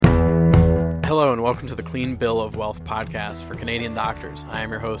Hello and welcome to the Clean Bill of Wealth podcast for Canadian doctors. I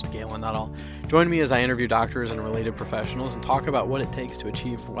am your host, Galen Nuttall. Join me as I interview doctors and related professionals and talk about what it takes to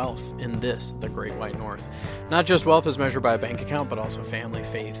achieve wealth in this, the Great White North. Not just wealth as measured by a bank account, but also family,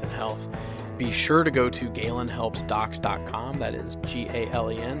 faith, and health. Be sure to go to GalenHelpsDocs.com. That is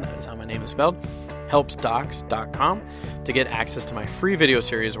Galen, that is how my name is spelled, helpsdocs.com, to get access to my free video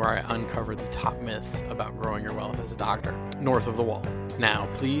series where I uncover the top myths about growing your wealth as a doctor, north of the wall. Now,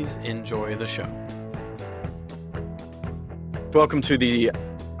 please enjoy the show. Welcome to the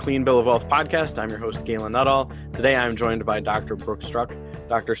Clean Bill of Wealth podcast. I'm your host, Galen Nuttall. Today, I'm joined by Dr. Brooke Struck.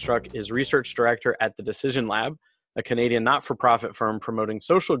 Dr. Struck is Research Director at the Decision Lab, a Canadian not-for-profit firm promoting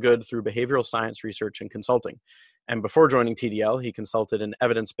social good through behavioral science research and consulting. And before joining TDL, he consulted in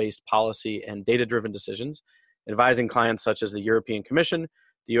evidence-based policy and data-driven decisions, advising clients such as the European Commission,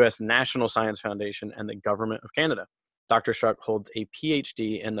 the U.S. National Science Foundation, and the Government of Canada. Dr. Struck holds a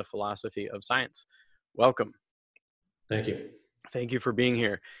PhD in the philosophy of science. Welcome. Thank you. Thank you for being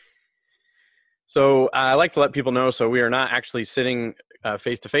here. So I like to let people know, so we are not actually sitting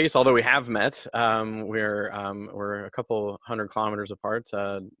face-to-face, although we have met. We're a couple 100 kilometers apart.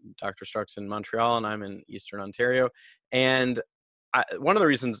 Dr. Struck's in Montreal, and I'm in Eastern Ontario. And one of the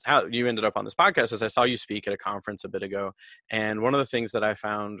reasons how you ended up on this podcast is I saw you speak at a conference a bit ago. And one of the things that I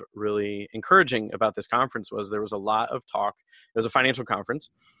found really encouraging about this conference was there was a lot of talk. It was a financial conference,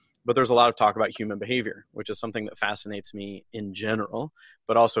 but there's a lot of talk about human behavior, which is something that fascinates me in general,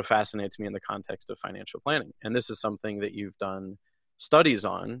 but also fascinates me in the context of financial planning. And this is something that you've done studies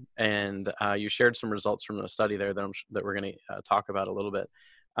on, and you shared some results from a study there that we're going to talk about a little bit.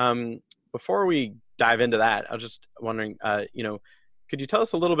 Before we dive into that, I was just wondering, could you tell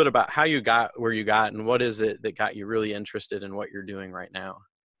us a little bit about how you got where you got, and what is it that got you really interested in what you're doing right now?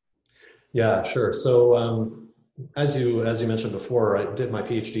 Yeah, sure. So as you mentioned before, I did my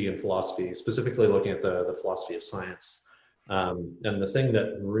PhD in philosophy, specifically looking at the philosophy of science. And the thing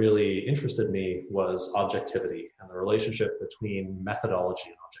that really interested me was objectivity and the relationship between methodology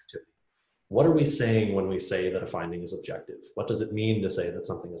and objectivity. What are we saying when we say that a finding is objective? What does it mean to say that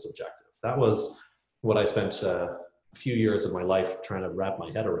something is objective? That was what I spent a few years of my life trying to wrap my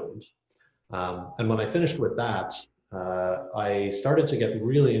head around. And when I finished with that, I started to get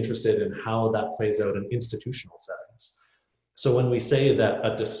really interested in how that plays out in institutional settings. So when we say that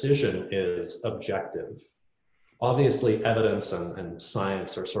a decision is objective, obviously evidence and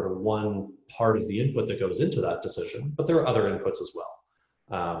science are sort of one part of the input that goes into that decision, but there are other inputs as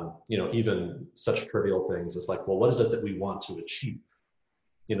well. Even such trivial things as like, well, what is it that we want to achieve?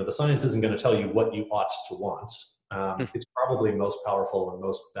 The science isn't going to tell you what you ought to want. It's probably most powerful and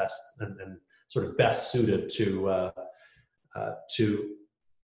most best and sort of best suited to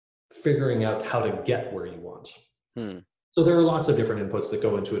figuring out how to get where you want. So there are lots of different inputs that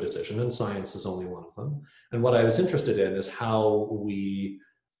go into a decision, and science is only one of them. And what I was interested in is how we,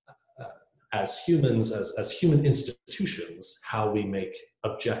 as humans, as human institutions, how we make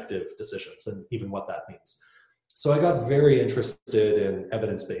objective decisions and even what that means. So I got very interested in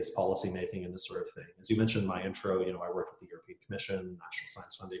evidence-based policymaking and this sort of thing. As you mentioned in my intro, I worked with the European Commission, National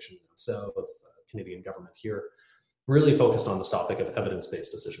Science Foundation down south, Canadian government here, really focused on this topic of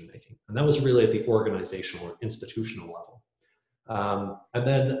evidence-based decision-making. And that was really at the organizational or institutional level. And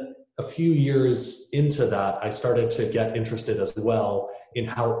then a few years into that, I started to get interested as well in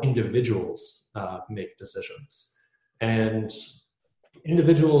how individuals make decisions. And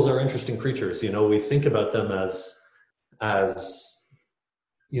individuals are interesting creatures. We think about them as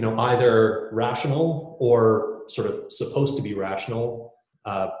either rational or sort of supposed to be rational.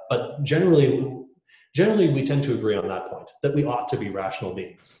 But generally we tend to agree on that point, that we ought to be rational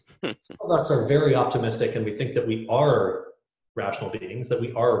beings. Some of us are very optimistic and we think that we are rational beings, that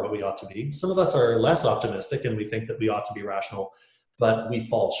we are what we ought to be. Some of us are less optimistic and we think that we ought to be rational, but we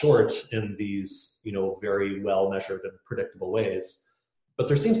fall short in these, very well measured and predictable ways. But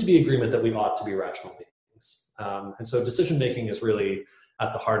there seems to be agreement that we ought to be rational beings. And so decision-making is really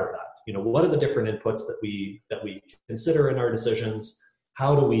at the heart of that. What are the different inputs that we consider in our decisions?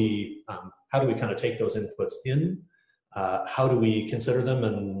 How do we kind of take those inputs in? How do we consider them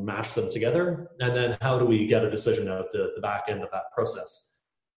and mash them together? And then how do we get a decision out the back end of that process?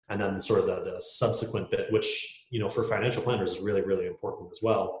 And then sort of the subsequent bit, which, for financial planners is really, really important as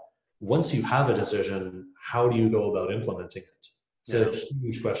well. Once you have a decision, how do you go about implementing it? It's a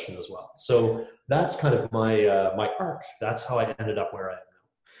huge question as well. So that's kind of my arc. That's how I ended up where I am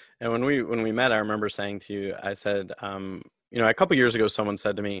now. And when we met, I remember saying to you, I said, a couple years ago, someone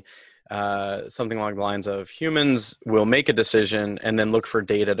said to me, something along the lines of humans will make a decision and then look for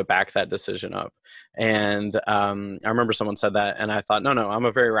data to back that decision up. And I remember someone said that, and I thought, no, I'm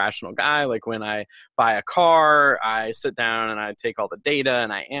a very rational guy. Like when I buy a car, I sit down and I take all the data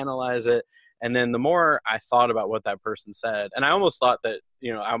and I analyze it. And then the more I thought about what that person said, and I almost thought that,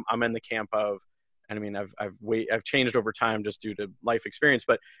 I'm in the camp of, and I mean, I've changed over time just due to life experience.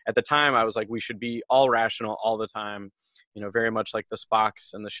 But at the time I was like, we should be all rational all the time. Very much like the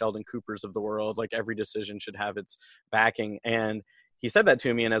Spocks and the Sheldon Coopers of the world, like every decision should have its backing. And he said that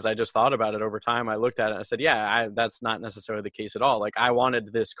to me. And as I just thought about it over time, I looked at it and I said, that's not necessarily the case at all. Like I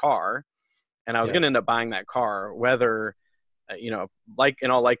wanted this car and I was going to end up buying that car, whether, like in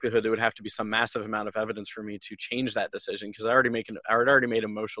all likelihood, there would have to be some massive amount of evidence for me to change that decision. Because I had already made an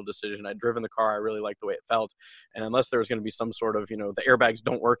emotional decision. I'd driven the car. I really liked the way it felt. And unless there was going to be some sort of, the airbags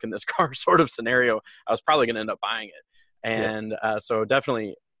don't work in this car sort of scenario, I was probably going to end up buying it. And so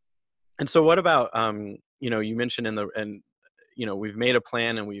definitely. And so what about, you mentioned we've made a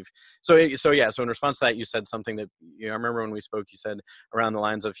plan and so in response to that, you said something that, I remember when we spoke, you said around the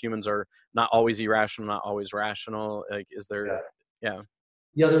lines of humans are not always irrational, not always rational. Like, is there, Yeah,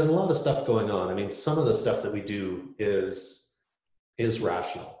 there's a lot of stuff going on. I mean, some of the stuff that we do is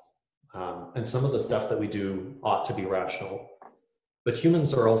rational. And some of the stuff that we do ought to be rational, but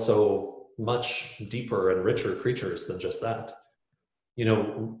humans are also much deeper and richer creatures than just that.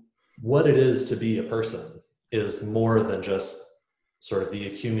 What it is to be a person is more than just sort of the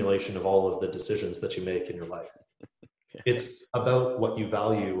accumulation of all of the decisions that you make in your life. It's about what you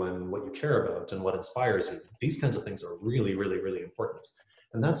value and what you care about and what inspires you. These kinds of things are really, really, really important.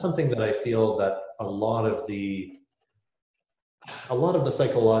 And that's something that I feel that a lot of the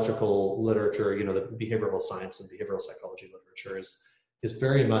psychological literature, the behavioral science and behavioral psychology literature is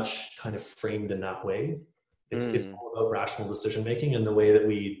very much kind of framed in that way. It's all about rational decision making and the way that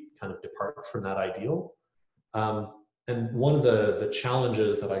we kind of depart from that ideal. And one of the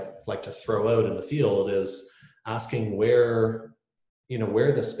challenges that I like to throw out in the field is asking where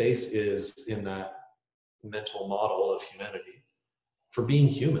the space is in that mental model of humanity for being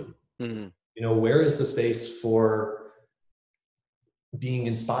human. Where is the space for being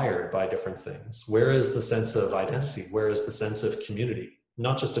inspired by different things? Where is the sense of identity? Where is the sense of community?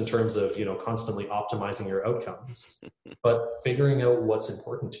 Not just in terms of, constantly optimizing your outcomes, but figuring out what's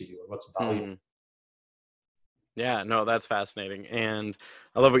important to you and what's valuable. Yeah, no, that's fascinating. And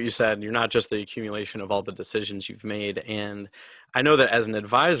I love what you said. You're not just the accumulation of all the decisions you've made. And I know that as an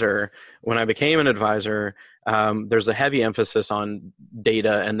advisor, when I became an advisor, there's a heavy emphasis on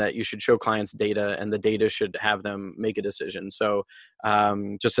data and that you should show clients data and the data should have them make a decision. So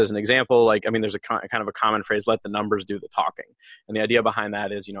just as an example, there's a kind of a common phrase, let the numbers do the talking. And the idea behind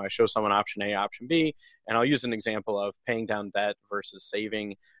that is, I show someone option A, option B, and I'll use an example of paying down debt versus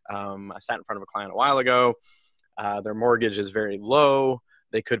saving. I sat in front of a client a while ago. Their mortgage is very low.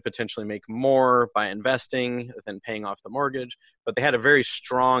 They could potentially make more by investing than paying off the mortgage, but they had a very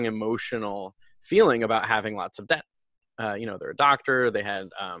strong emotional feeling about having lots of debt. They're a doctor. They had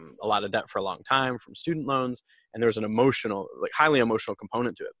a lot of debt for a long time from student loans, and there's an emotional, highly emotional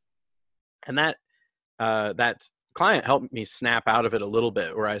component to it. And that client helped me snap out of it a little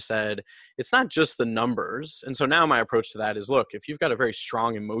bit, where I said, it's not just the numbers. And so now my approach to that is, look, if you've got a very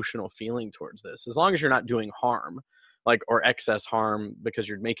strong emotional feeling towards this, as long as you're not doing harm, or excess harm because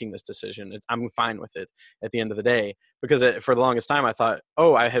you're making this decision, I'm fine with it at the end of the day. Because for the longest time, I thought,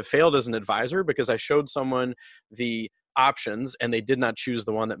 I have failed as an advisor because I showed someone the options and they did not choose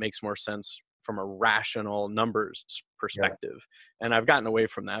the one that makes more sense from a rational numbers perspective. Yeah. And I've gotten away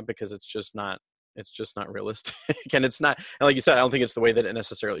from that because it's just not realistic. And it's not, and like you said, I don't think it's the way that it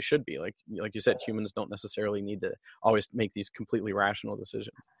necessarily should be. Like you said, humans don't necessarily need to always make these completely rational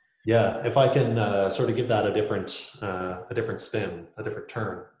decisions. Yeah. If I can sort of give that a different spin, a different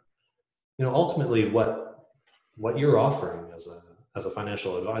turn, ultimately what you're offering as a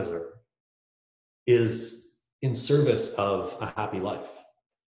financial advisor is in service of a happy life.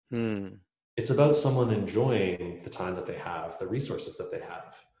 It's about someone enjoying the time that they have, the resources that they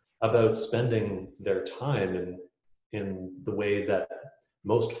have, about spending their time in the way that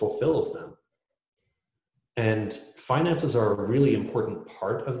most fulfills them. And finances are a really important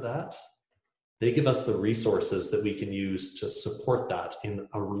part of that. They give us the resources that we can use to support that in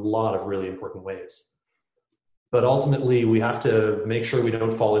a lot of really important ways. But ultimately, we have to make sure we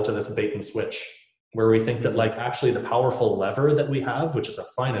don't fall into this bait and switch, where we think that actually the powerful lever that we have, which is our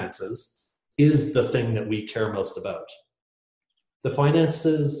finances, is the thing that we care most about. The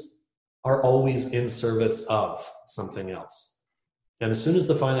finances are always in service of something else. And as soon as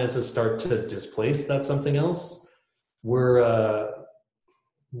the finances start to displace that something else, we're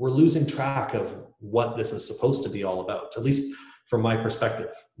we're losing track of what this is supposed to be all about, at least from my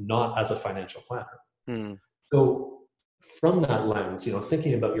perspective, not as a financial planner. Mm. So from that lens,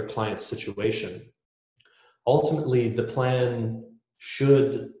 thinking about your client's situation, ultimately the plan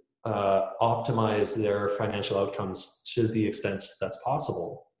should optimize their financial outcomes to the extent that's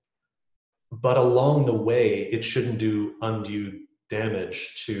possible. But along the way, it shouldn't do undue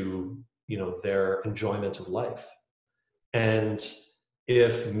damage to, their enjoyment of life. And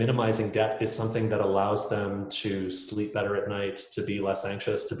if minimizing debt is something that allows them to sleep better at night, to be less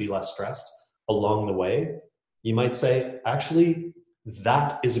anxious, to be less stressed along the way, you might say, actually,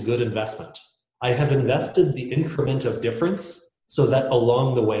 that is a good investment. I have invested the increment of difference so that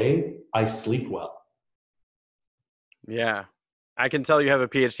along the way, I sleep well. Yeah. I can tell you have a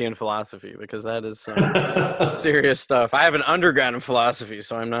PhD in philosophy, because that is some serious stuff. I have an undergrad in philosophy,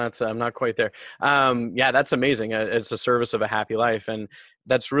 so I'm not quite there. Yeah, that's amazing. It's a service of a happy life. And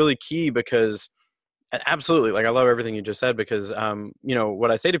that's really key, because absolutely, like, I love everything you just said, because,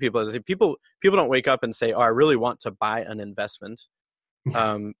 what I say to people is, people don't wake up and say, oh, I really want to buy an investment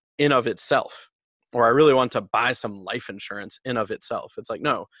in of itself, or I really want to buy some life insurance in of itself. It's like,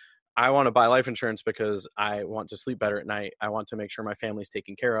 no, I want to buy life insurance because I want to sleep better at night. I want to make sure my family's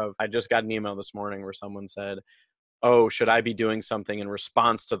taken care of. I just got an email this morning where someone said, oh, should I be doing something in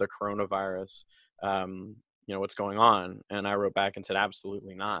response to the coronavirus? What's going on? And I wrote back and said,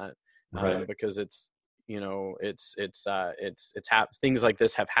 absolutely not. Right. Because things like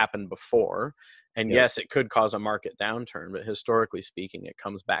this have happened before. And yes, it could cause a market downturn, but historically speaking, it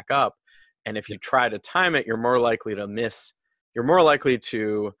comes back up. And if you try to time it, you're more likely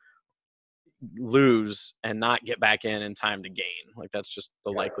to lose and not get back in time to gain. Like, that's just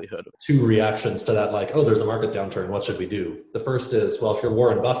the likelihood. Two reactions to that, like, oh, there's a market downturn, what should we do? The first is, well, if you're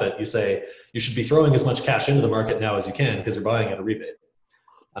Warren Buffett, you say you should be throwing as much cash into the market now as you can because you're buying at a rebate.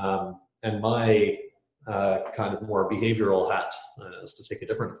 And my kind of more behavioral hat is to take a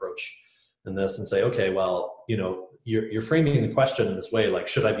different approach in this and say, okay, well, you're framing the question in this way, like,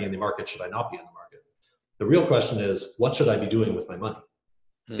 should I be in the market? Should I not be in the market? The real question is, what should I be doing with my money?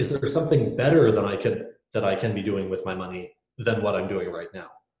 Is there something better that I can be doing with my money than what I'm doing right now?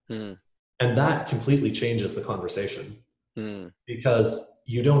 And that completely changes the conversation, because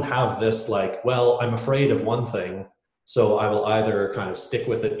you don't have this like, well, I'm afraid of one thing, so I will either kind of stick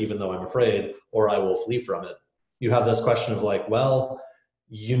with it even though I'm afraid, or I will flee from it. You have this question of like, well,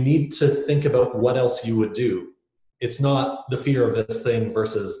 you need to think about what else you would do. It's not the fear of this thing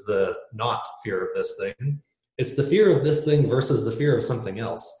versus the not fear of this thing. It's the fear of this thing versus the fear of something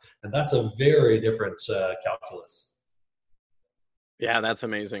else. And that's a very different calculus. Yeah, that's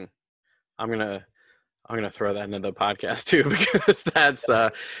amazing. I'm going to throw that into the podcast too, because that's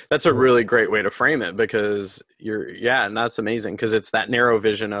a really great way to frame it, because and that's amazing, because it's that narrow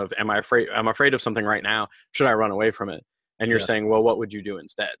vision of, I'm afraid of something right now. Should I run away from it? And you're saying, well, what would you do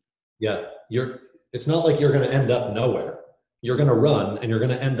instead? Yeah. It's not like you're going to end up nowhere. You're going to run and you're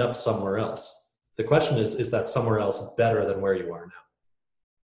going to end up somewhere else. The question is that somewhere else better than where you are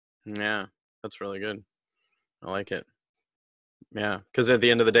now? Yeah, that's really good. I like it. Yeah, because at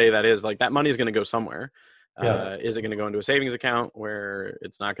the end of the day, that is like, that money is going to go somewhere. Is it going to go into a savings account where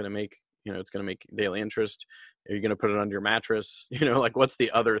it's not going to make, it's going to make daily interest? Are you going to put it under your mattress? Like, what's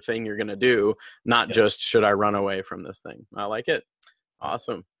the other thing you're going to do? Not just, should I run away from this thing? I like it.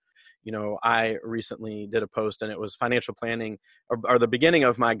 Awesome. I recently did a post, and it was financial planning, or the beginning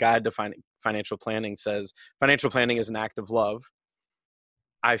of my guide to financial planning says, financial planning is an act of love.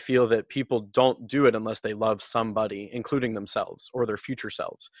 I feel that people don't do it unless they love somebody, including themselves or their future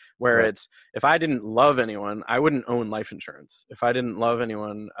selves. Where it's, if I didn't love anyone, I wouldn't own life insurance. If I didn't love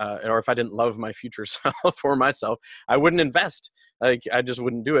anyone, or if I didn't love my future self or myself, I wouldn't invest. Like, I just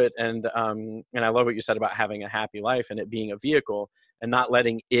wouldn't do it. And I love what you said about having a happy life and it being a vehicle, and not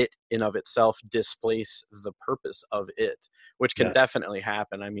letting it in of itself displace the purpose of it, which can definitely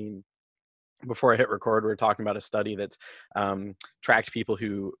happen. I mean, before I hit record, we were talking about a study that's tracked people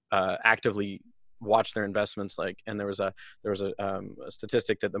who actively watch their investments. And there was a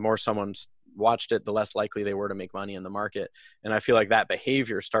statistic that the more someone watched it, the less likely they were to make money in the market. And I feel like that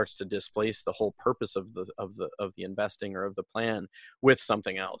behavior starts to displace the whole purpose of the investing or of the plan with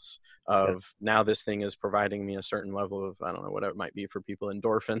something else. Now this thing is providing me a certain level of, I don't know, whatever it might be for people,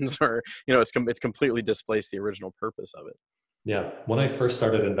 endorphins, or it's completely displaced the original purpose of it. Yeah. When I first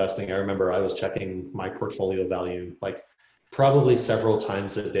started investing, I remember I was checking my portfolio value like probably several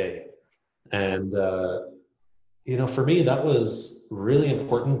times a day. And, for me, that was really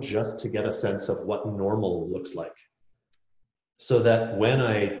important, just to get a sense of what normal looks like. So that when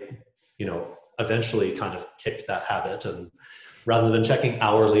I, eventually kind of kicked that habit and Rather than checking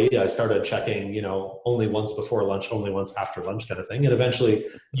hourly, I started checking, you know, only once before lunch, only once after lunch kind of thing. And eventually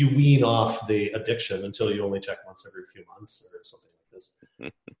you wean off the addiction until you only check once every few months or something like this.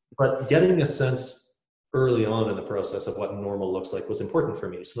 But getting a sense early on in the process of what normal looks like was important for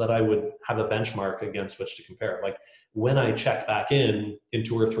me, so that I would have a benchmark against which to compare. Like when I check back in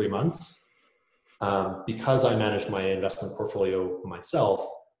 2 or 3 months, because I managed my investment portfolio myself,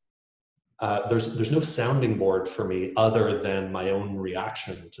 there's no sounding board for me other than my own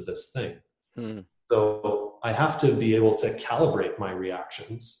reaction to this thing. So I have to be able to calibrate my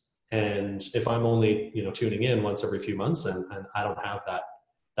reactions. And if I'm only, you know, tuning in once every few months and I don't have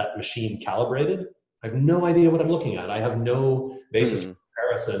that machine calibrated, I have no idea what I'm looking at. I have no basis for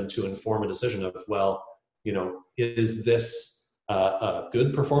comparison to inform a decision of, well, you know, is this a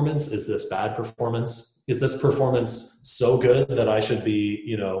good performance? Is this bad performance? Is this performance so good that I should be,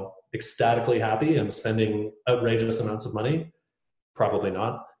 you know, ecstatically happy and spending outrageous amounts of money? Probably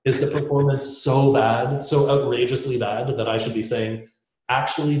not. Is the performance so bad, so outrageously bad, that I should be saying,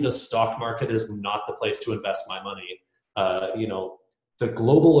 actually, the stock market is not the place to invest my money? You know, the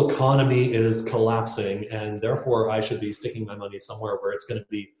global economy is collapsing, and therefore I should be sticking my money somewhere where it's going to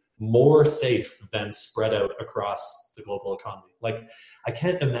be more safe than spread out across the global economy. Like, I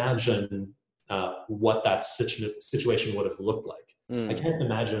can't imagine what that situation would have looked like. I can't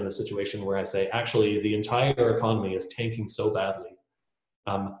imagine a situation where I say, actually, the entire economy is tanking so badly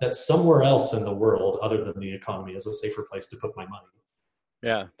that somewhere else in the world, other than the economy, is a safer place to put my money.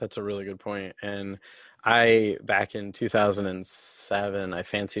 Yeah, that's a really good point. And back in 2007, I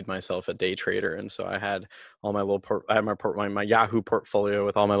fancied myself a day trader. And so I had all my my Yahoo portfolio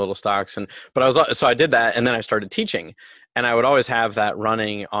with all my little stocks. So I did that. And then I started teaching, and I would always have that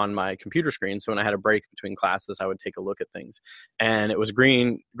running on my computer screen. So when I had a break between classes, I would take a look at things, and it was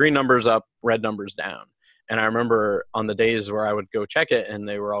green numbers up, red numbers down. And I remember on the days where I would go check it and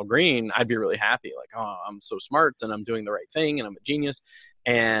they were all green, I'd be really happy. Like, oh, I'm so smart and I'm doing the right thing and I'm a genius.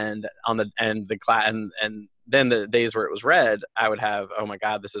 And then the days where it was red, I would have, oh my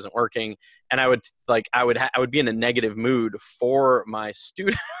God, this isn't working. And I would be in a negative mood for my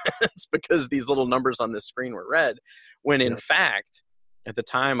students because these little numbers on this screen were red. When in fact, at the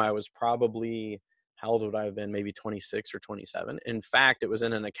time I was probably, how old would I have been? Maybe 26 or 27. In fact, it was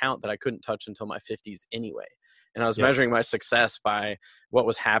in an account that I couldn't touch until my 50s anyway. And I was measuring my success by what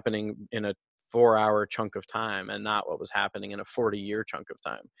was happening in a 4-hour chunk of time and not what was happening in a 40-year chunk of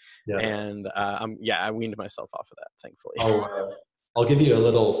time. And I weaned myself off of that, thankfully. I'll give you a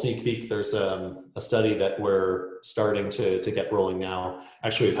little sneak peek. There's a study that we're starting to get rolling now.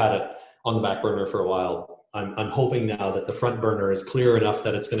 Actually, we've had it on the back burner for a while. I'm hoping now that the front burner is clear enough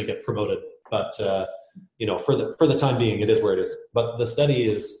that it's going to get promoted. But you know, for the time being, it is where it is. But the study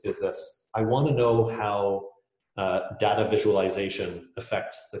is this. I want to know how data visualization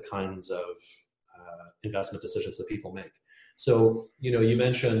affects the kinds of investment decisions that people make. So, you know, you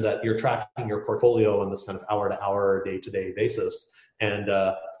mentioned that you're tracking your portfolio on this kind of hour-to-hour, day-to-day basis, and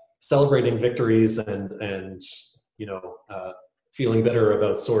celebrating victories and you know, feeling bitter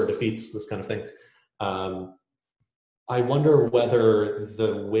about sore defeats, this kind of thing. I wonder whether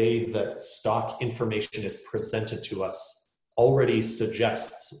the way that stock information is presented to us already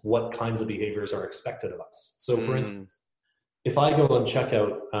suggests what kinds of behaviors are expected of us. So for instance, if I go and check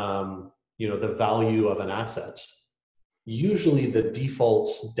out, you know, the value of an asset, usually the default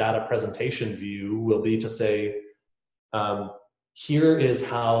data presentation view will be to say, here is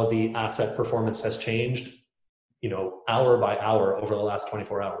how the asset performance has changed, you know, hour by hour over the last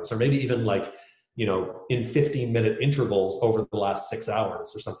 24 hours, or maybe even like, you know, in 15-minute intervals over the last 6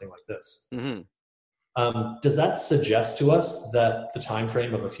 hours or something like this. Does that suggest to us that the time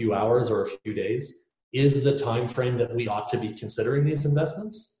frame of a few hours or a few days is the time frame that we ought to be considering these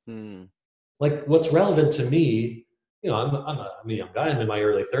investments? Like, what's relevant to me, you know, I'm a young guy. I'm in my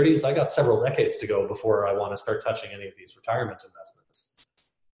early 30s. I got several decades to go before I want to start touching any of these retirement investments.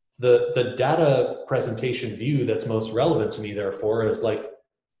 The data presentation view that's most relevant to me, therefore, is like,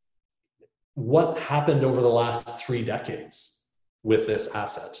 what happened over the last 3 decades with this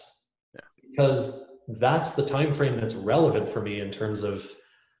asset? Because that's the time frame that's relevant for me in terms of,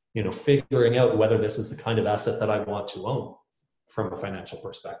 you know, figuring out whether this is the kind of asset that I want to own from a financial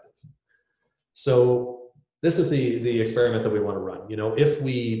perspective. So this is the experiment that we want to run. You know, if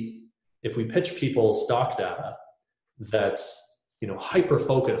we pitch people stock data that's, you know, hyper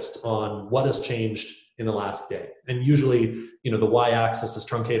focused on what has changed in the last day, and usually, you know, the y-axis is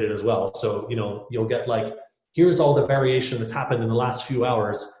truncated as well. So, you know, you'll get like, here's all the variation that's happened in the last few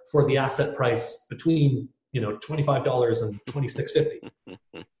hours for the asset price between, you know, $25 and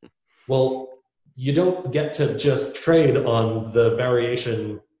 $26.50. Well, you don't get to just trade on the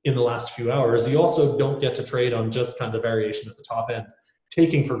variation in the last few hours. You also don't get to trade on just kind of the variation at the top end,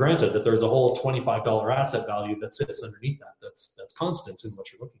 taking for granted that there's a whole $25 asset value that sits underneath that, that's constant in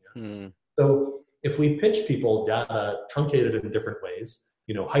what you're looking at. So if we pitch people data truncated in different ways,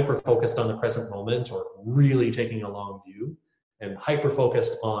 hyper focused on the present moment or really taking a long view, and hyper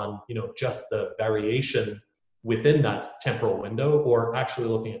focused on just the variation within that temporal window, or actually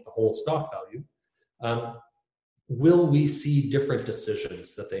looking at the whole stock value, will we see different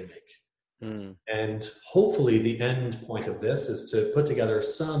decisions that they make? And hopefully the end point of this is to put together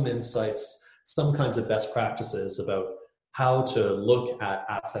some insights, some kinds of best practices about how to look at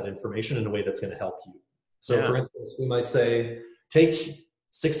asset information in a way that's going to help you. So for instance, we might say, take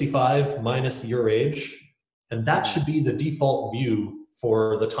 65 minus your age, and that should be the default view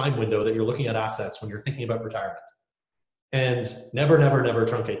for the time window that you're looking at assets when you're thinking about retirement. And never, never, never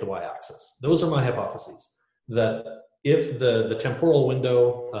truncate the y-axis. Those are my hypotheses, that if the temporal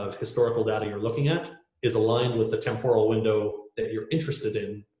window of historical data you're looking at is aligned with the temporal window that you're interested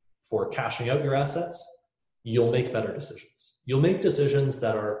in for cashing out your assets, you'll make better decisions. You'll make decisions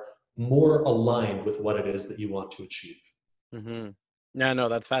that are more aligned with what it is that you want to achieve. Yeah, no,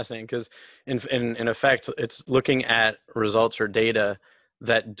 that's fascinating, because in effect, it's looking at results or data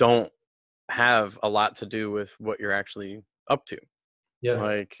that don't have a lot to do with what you're actually up to.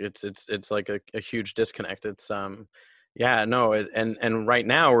 Like it's like a huge disconnect. It's and right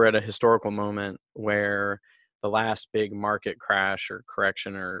now we're at a historical moment where the last big market crash or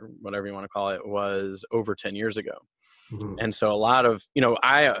correction or whatever you want to call it was over 10 years ago. And so a lot of,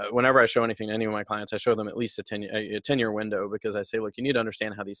 whenever I show anything to any of my clients, I show them at least a 10-year window, because I say, look, you need to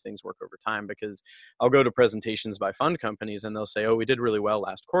understand how these things work over time, because I'll go to presentations by fund companies and they'll say, oh, we did really well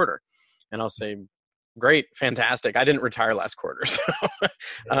last quarter. And I'll say, great, fantastic. I didn't retire last quarter. So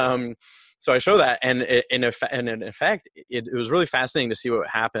I show that. And in effect, it was really fascinating to see what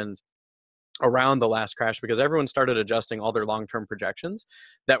happened around the last crash, because everyone started adjusting all their long-term projections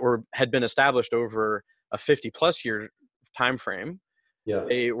that had been established over a 50+ year time frame.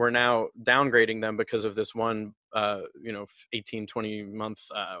 They were now downgrading them because of this one 18-20 month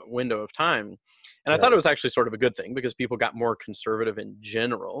window of time. And I thought it was actually sort of a good thing, because people got more conservative in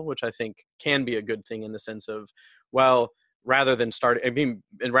general, which I think can be a good thing in the sense of, well, rather than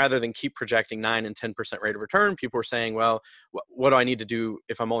keep projecting 9 and 10% rate of return, people were saying, well, what do I need to do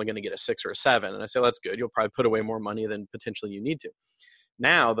if I'm only going to get a 6 or a 7? And I say, well, that's good. You'll probably put away more money than potentially you need to.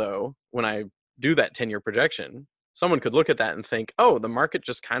 Now, though, when I do that 10-year projection, someone could look at that and think, oh, the market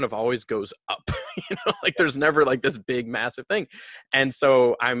just kind of always goes up. Like there's never like this big, massive thing. And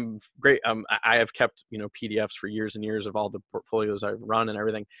so I'm great. I have kept, PDFs for years and years of all the portfolios I've run and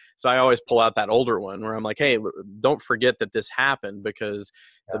everything. So I always pull out that older one where I'm like, hey, don't forget that this happened, because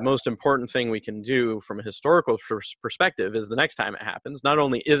the most important thing we can do from a historical perspective is the next time it happens, not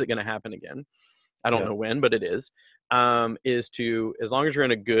only is it going to happen again, I don't know when, but it is to, as long as you're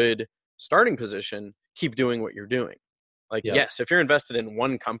in a good starting position, keep doing what you're doing. Like, yes, if you're invested in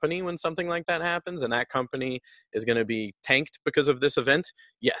one company when something like that happens and that company is going to be tanked because of this event,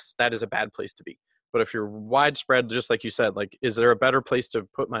 yes, that is a bad place to be. But if you're widespread, just like you said, like, is there a better place to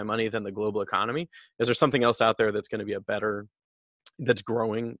put my money than the global economy? Is there something else out there that's going to be that's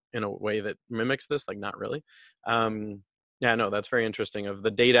growing in a way that mimics this? Like, not really. That's very interesting, of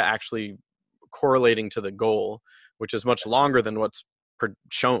the data actually correlating to the goal, which is much longer than what's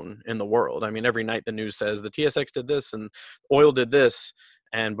shown in the world. I mean, every night the news says the TSX did this and oil did this.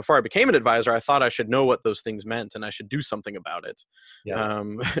 And before I became an advisor, I thought I should know what those things meant and I should do something about it.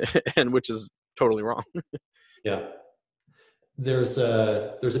 And which is totally wrong. There's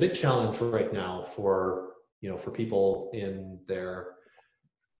a big challenge right now for people in their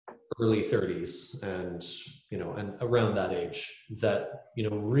early 30s and around that age, that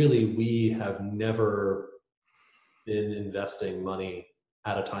really we have never been investing money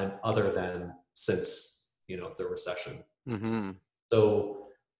at a time other than since the recession. So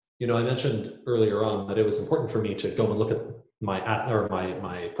I mentioned earlier on that it was important for me to go and look at my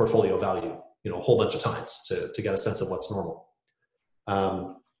portfolio value a whole bunch of times to get a sense of what's normal.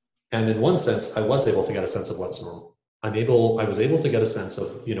 And in one sense, I was able to get a sense of what's normal. I was able to get a sense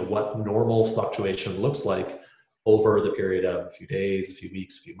of what normal fluctuation looks like over the period of a few days, a few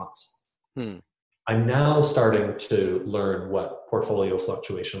weeks, a few months. I'm now starting to learn what portfolio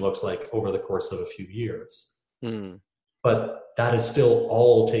fluctuation looks like over the course of a few years. But that is still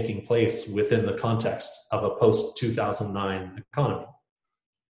all taking place within the context of a post-2009 economy.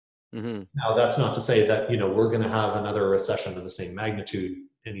 Now, that's not to say that we're going to have another recession of the same magnitude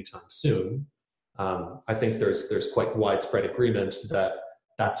anytime soon. I think there's quite widespread agreement that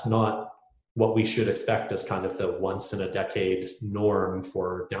that's not what we should expect as kind of the once in a decade norm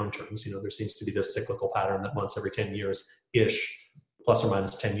for downturns. There seems to be this cyclical pattern that once every 10 years ish, plus or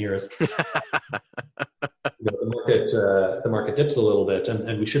minus 10 years, the market dips a little bit,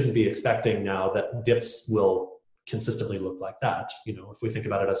 and we shouldn't be expecting now that dips will consistently look like that. If we think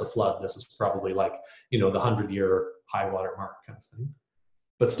about it as a flood, this is probably like, the 100-year high water mark kind of thing.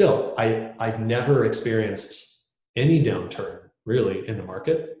 But still, I've never experienced any downturn really in the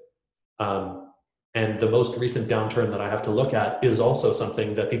market. And the most recent downturn that I have to look at is also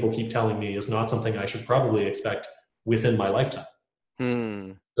something that people keep telling me is not something I should probably expect within my lifetime.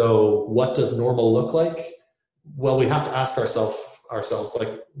 So what does normal look like? Well, we have to ask ourselves,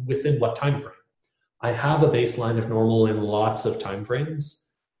 like, within what time frame? I have a baseline of normal in lots of time frames,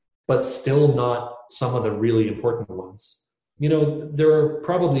 but still not some of the really important ones. There are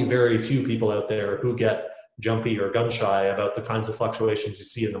probably very few people out there who get jumpy or gun shy about the kinds of fluctuations you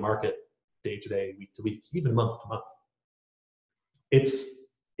see in the market day to day, week to week, even month to month.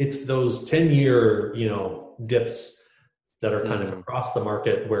 It's those 10-year, dips that are kind of across the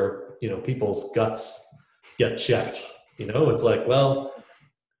market where, people's guts get checked. It's like, well,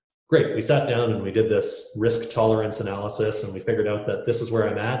 great, we sat down and we did this risk tolerance analysis and we figured out that this is where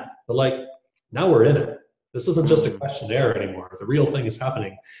I'm at. But like, now we're in it. This isn't just a questionnaire anymore. The real thing is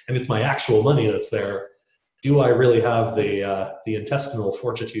happening, and it's my actual money that's there. Do I really have the intestinal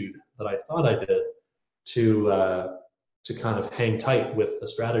fortitude that I thought I did to kind of hang tight with the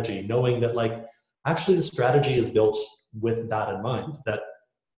strategy, knowing that, like, actually the strategy is built with that in mind, that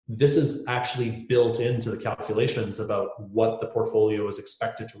this is actually built into the calculations about what the portfolio is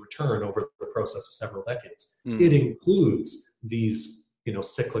expected to return over the process of several decades. It includes these,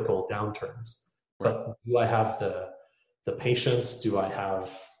 cyclical downturns. Right. But do I have the patience? Do I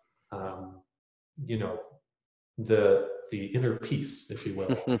have, the inner peace, if you will,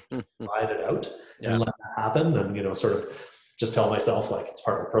 to ride it out and let that happen, and sort of just tell myself, like, it's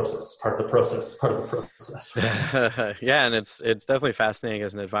part of the process, part of the process, part of the process. Yeah, and it's definitely fascinating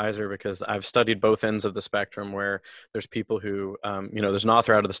as an advisor, because I've studied both ends of the spectrum, where there's people who, there's an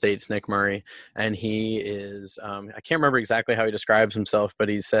author out of the States, Nick Murray, and he is, I can't remember exactly how he describes himself, but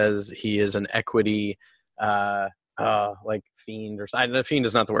he says he is an equity, like fiend, or fiend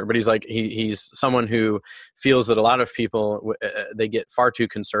is not the word, but he's like, he's someone who feels that a lot of people, they get far too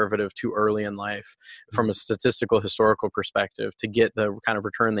conservative too early in life from a statistical historical perspective to get the kind of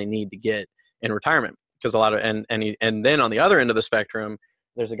return they need to get in retirement. Because a lot of, and then on the other end of the spectrum,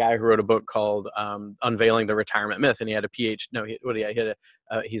 there's a guy who wrote a book called Unveiling the Retirement Myth, and he had a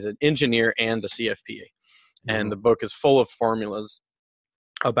he's an engineer and a CFPA, and the book is full of formulas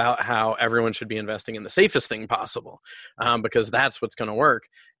about how everyone should be investing in the safest thing possible, because that's what's going to work.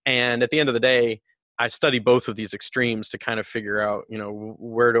 And at the end of the day, I study both of these extremes to kind of figure out,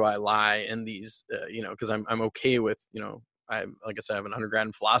 where do I lie in these, because I'm okay with, like I said, I have an undergrad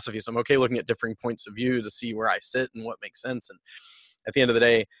in philosophy, so I'm okay looking at differing points of view to see where I sit and what makes sense. And at the end of the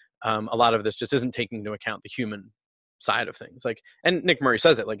day, a lot of this just isn't taking into account the human side of things. Like, and Nick Murray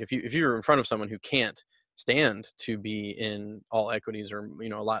says it, like, if you're in front of someone who can't stand to be in all equities, or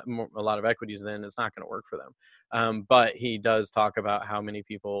a lot of equities, then it's not going to work for them. But he does talk about how many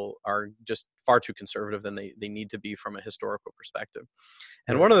people are just far too conservative than they need to be from a historical perspective.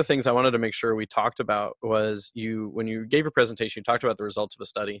 And one of the things I wanted to make sure we talked about was, when you gave your presentation, you talked about the results of a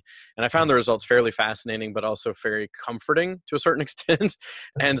study, and I found the results fairly fascinating, but also very comforting to a certain extent.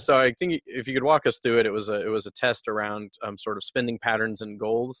 And so I think if you could walk us through it, it was a test around sort of spending patterns and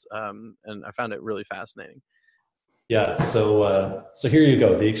goals, and I found it really fascinating. Yeah, so here you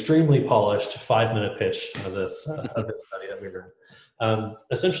go, the extremely polished 5-minute pitch of this study that we ran.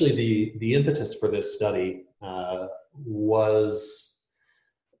 Essentially, the impetus for this study was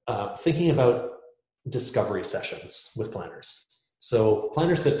thinking about discovery sessions with planners. So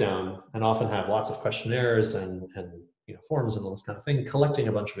planners sit down and often have lots of questionnaires and forms and all this kind of thing, collecting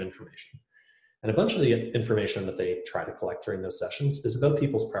a bunch of information. And a bunch of the information that they try to collect during those sessions is about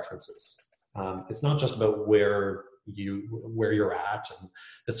people's preferences. It's not just about where you're at and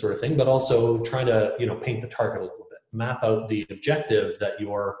this sort of thing, but also trying to paint the target a little bit, map out the objective that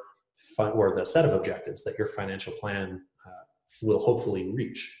or the set of objectives that your financial plan will hopefully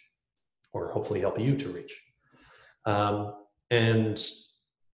reach, or hopefully help you to reach. And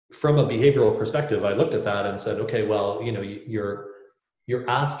from a behavioral perspective, I looked at that and said, okay, well, you're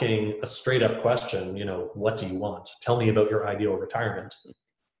asking a straight up question, what do you want? Tell me about your ideal retirement.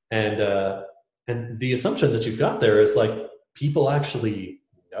 And the assumption that you've got there is, like, people actually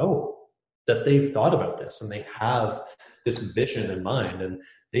know that they've thought about this and they have this vision in mind, and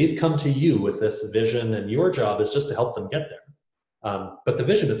they've come to you with this vision, and your job is just to help them get there. But the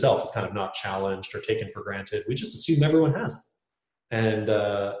vision itself is kind of not challenged or taken for granted. We just assume everyone has it. And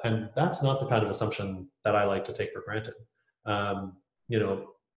that's not the kind of assumption that I like to take for granted. You know,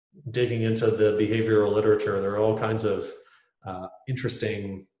 digging into the behavioral literature, there are all kinds of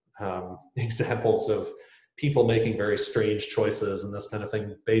interesting examples of people making very strange choices and this kind of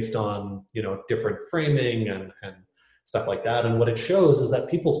thing based on, you know, different framing and stuff like that. And what it shows is that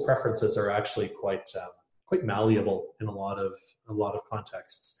people's preferences are actually quite malleable in a lot of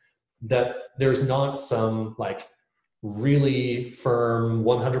contexts. That there's not some like really firm,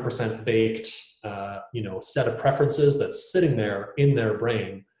 100% baked, you know, set of preferences that's sitting there in their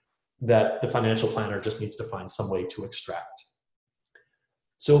brain that the financial planner just needs to find some way to extract.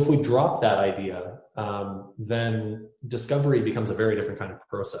 So if we drop that idea, then discovery becomes a very different kind of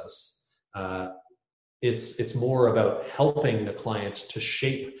process. It's more about helping the client to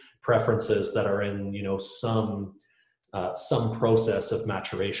shape preferences that are in, you know, some process of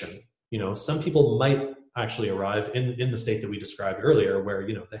maturation. You know, some people might actually arrive in the state that we described earlier, where,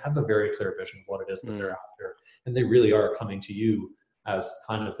 you know, they have a very clear vision of what it is that they're after, and they really are coming to you as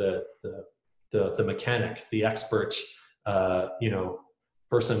kind of the mechanic, the expert, you know,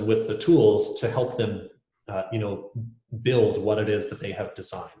 person with the tools to help them, you know, build what it is that they have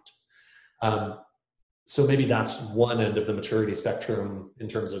designed. So maybe that's one end of the maturity spectrum in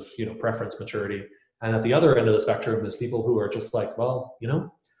terms of, you know, preference maturity. And at the other end of the spectrum is people who are just like, well, you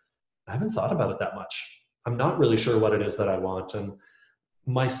know, I haven't thought about it that much. I'm not really sure what it is that I want. And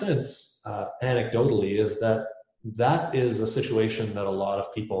my sense, anecdotally, is that that is a situation that a lot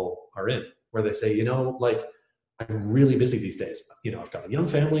of people are in, where they say, you know, like, I'm really busy these days. You know, I've got a young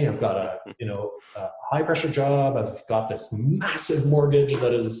family, I've got a high pressure job, I've got this massive mortgage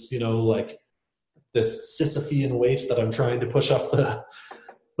that is, you know, like this Sisyphean weight that I'm trying to push up the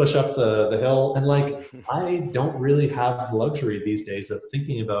hill. And like, I don't really have the luxury these days of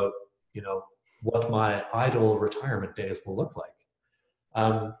thinking about, you know, what my ideal retirement days will look like.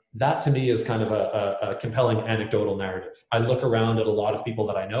 That to me is kind of a compelling anecdotal narrative. I look around at a lot of people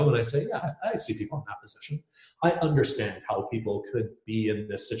that I know and I say, yeah, I see people in that position. I understand how people could be in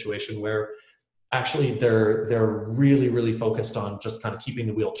this situation where actually they're really, really focused on just kind of keeping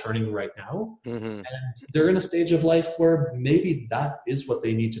the wheel turning right now. And they're in a stage of life where maybe that is what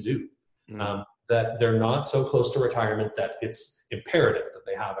they need to do. That they're not so close to retirement that it's imperative that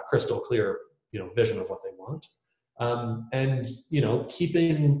they have a crystal clear, you know, vision of what they want. And, you know,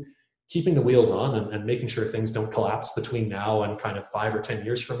 keeping the wheels on and making sure things don't collapse between now and kind of 5 or 10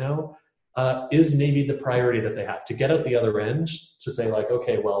 years from now is maybe the priority that they have to get out the other end, to say like,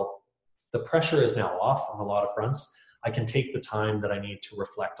 okay, well, the pressure is now off on a lot of fronts. I can take the time that I need to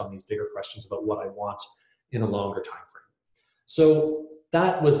reflect on these bigger questions about what I want in a longer time frame. So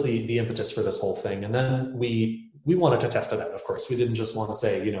that was the impetus for this whole thing. And then we wanted to test it out, of course. We didn't just want to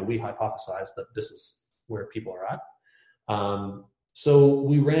say, you know, we hypothesized that this is where people are at. So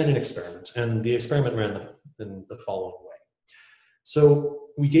we ran an experiment, and the experiment ran in the following way. So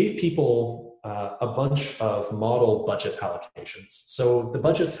we gave people a bunch of model budget allocations. So the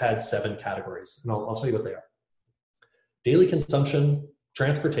budgets had 7 categories, and I'll tell you what they are. Daily consumption,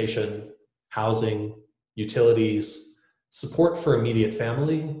 transportation, housing, utilities, support for immediate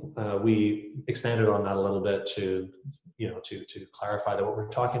family. We expanded on that a little bit to clarify that what we're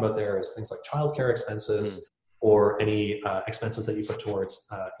talking about there is things like childcare expenses, or any expenses that you put towards,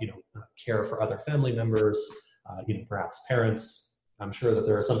 care for other family members, perhaps parents. I'm sure that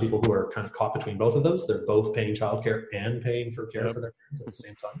there are some people who are kind of caught between both of those. They're both paying childcare and paying for care for their parents at the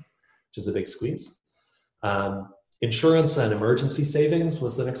same time, which is a big squeeze. Insurance and emergency savings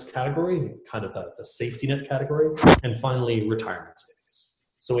was the next category, kind of the safety net category. And finally, retirement savings.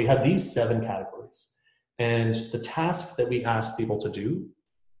 So we had these 7 categories. And the task that we asked people to do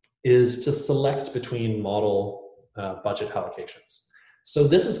is to select between model budget allocations. So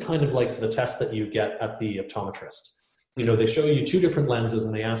this is kind of like the test that you get at the optometrist. You know, they show you 2 different lenses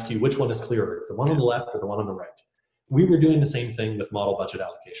and they ask you which one is clearer, the one on the left or the one on the right. We were doing the same thing with model budget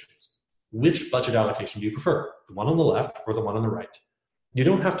allocations. Which budget allocation do you prefer, the one on the left or the one on the right? You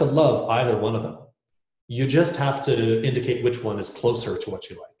don't have to love either one of them. You just have to indicate which one is closer to what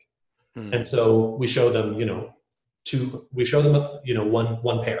you like. And so we show them, one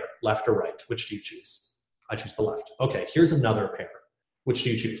pair, left or right. Which do you choose? I choose the left. Okay, here's another pair. Which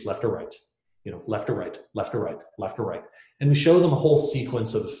do you choose, left or right? Left or right, left or right, left or right. And we show them a whole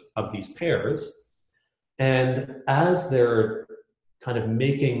sequence of these pairs. And as they're kind of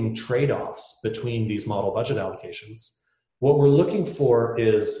making trade-offs between these model budget allocations, what we're looking for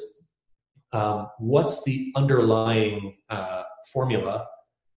is what's the underlying formula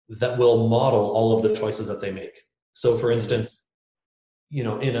that will model all of the choices that they make. So for instance,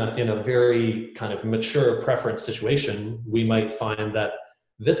 in a very kind of mature preference situation, we might find that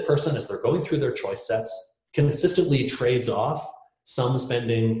this person, as they're going through their choice sets, consistently trades off some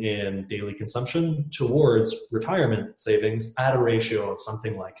spending in daily consumption towards retirement savings at a ratio of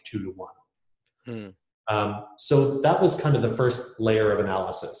something like 2 to 1. So that was kind of the first layer of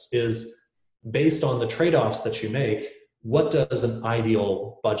analysis, is based on the trade-offs that you make, what does an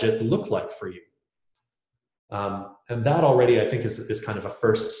ideal budget look like for you? And that already, I think, is kind of a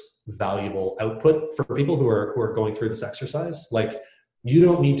first valuable output for people who are going through this exercise. Like, you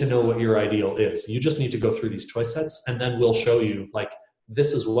don't need to know what your ideal is. You just need to go through these choice sets, and then we'll show you, like,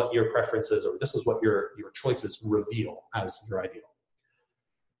 this is what your preferences, or this is what your choices reveal as your ideal.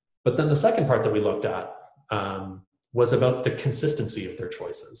 But then the second part that we looked at was about the consistency of their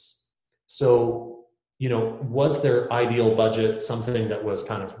choices. So, was their ideal budget something that was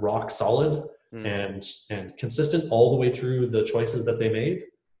kind of rock solid and consistent all the way through the choices that they made?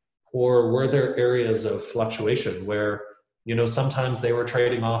 Or were there areas of fluctuation where, sometimes they were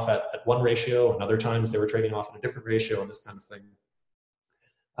trading off at one ratio, and other times they were trading off at a different ratio, and this kind of thing?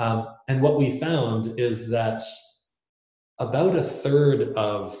 And what we found is that about a third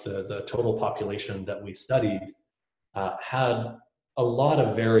of the total population that we studied had a lot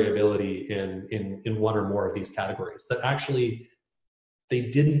of variability in one or more of these categories, that actually they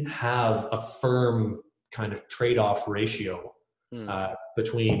didn't have a firm kind of trade-off ratio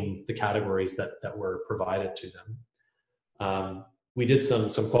between the categories that were provided to them. We did some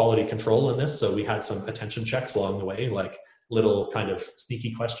quality control in this, so we had some attention checks along the way, like little kind of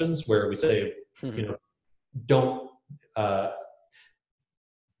sneaky questions where we say, don't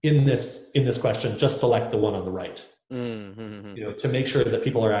in this question, just select the one on the right, to make sure that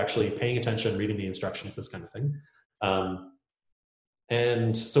people are actually paying attention, reading the instructions, this kind of thing.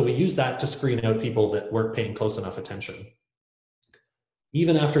 And so we used that to screen out people that weren't paying close enough attention.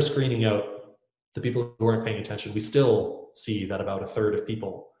 Even after screening out the people who weren't paying attention, we still see that about a third of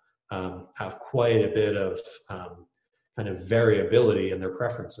people have quite a bit of kind of variability in their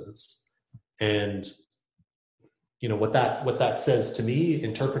preferences. And what that says to me,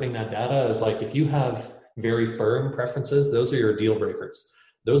 interpreting that data, is like, if you have very firm preferences, those are your deal breakers.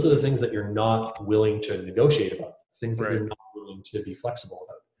 Those are the things that you're not willing to negotiate about, things that you're not willing to be flexible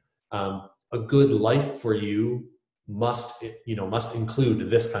about. A good life for you must include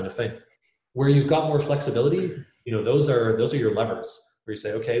this kind of thing. Where you've got more flexibility, those are your levers, where you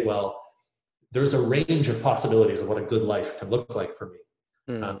say, okay, well, there's a range of possibilities of what a good life can look like for me.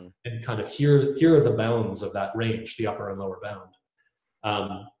 And kind of here are the bounds of that range, the upper and lower bound.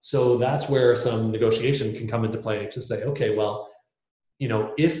 So that's where some negotiation can come into play to say, okay, well,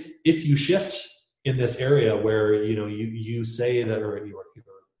 if you shift in this area where you say that, or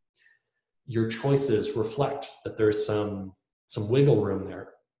your choices reflect that there's some wiggle room there.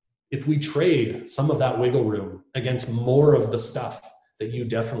 If we trade some of that wiggle room against more of the stuff that you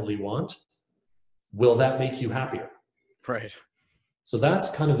definitely want, will that make you happier? Right. So that's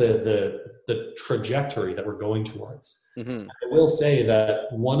kind of the trajectory that we're going towards. I will say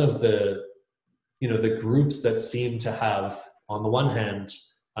that one of the groups that seem to have, on the one hand,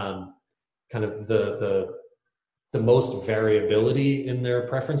 kind of the most variability in their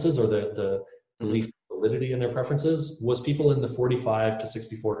preferences, or the least solidity in their preferences, was people in the 45 to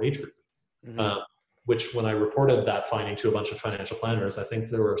 64 age group. Which, when I reported that finding to a bunch of financial planners, I think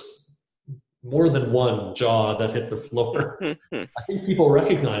there were more than one jaw that hit the floor. I think people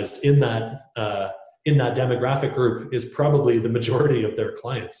recognized in that demographic group is probably the majority of their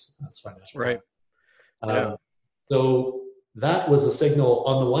clients as financial planners. Right. So that was a signal,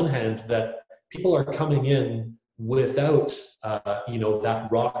 on the one hand, that people are coming in without that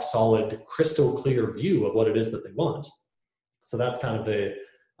rock solid, crystal clear view of what it is that they want. So that's kind of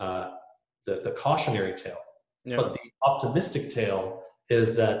the cautionary tale. But the optimistic tale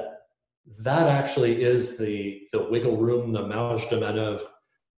is that actually is the wiggle room, the marge de manœuvre,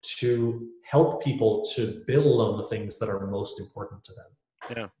 to help people to build on the things that are most important to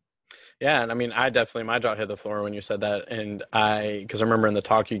them. Yeah. And I mean, my jaw hit the floor when you said that. And because I remember in the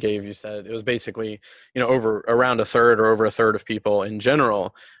talk you gave, you said it was basically, around a third or over a third of people in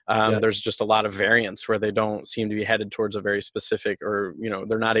general, there's just a lot of variance where they don't seem to be headed towards a very specific, or,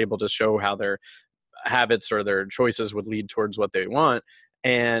 they're not able to show how their habits or their choices would lead towards what they want.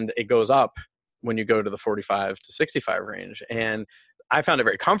 And it goes up when you go to the 45 to 65 range. And I found it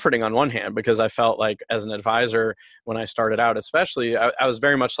very comforting on one hand, because I felt like, as an advisor, when I started out, especially, I was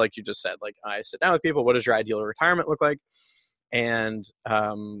very much like you just said, like, I sit down with people, what does your ideal retirement look like? And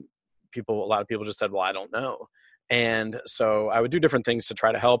a lot of people just said, well, I don't know. And so I would do different things to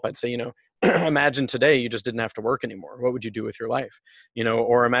try to help. I'd say, imagine today you just didn't have to work anymore. What would you do with your life?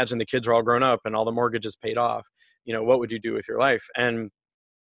 Or imagine the kids are all grown up and all the mortgage is paid off. What would you do with your life? And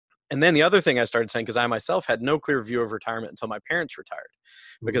then the other thing I started saying, because I myself had no clear view of retirement until my parents retired,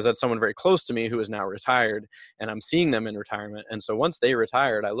 because that's someone very close to me who is now retired, and I'm seeing them in retirement. And so once they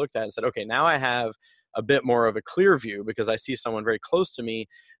retired, I looked at it and said, okay, now I have a bit more of a clear view, because I see someone very close to me.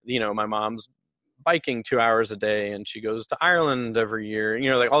 My mom's biking 2 hours a day and she goes to Ireland every year,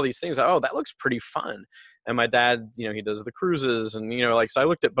 like all these things. Oh, that looks pretty fun. And my dad, he does the cruises, and, so I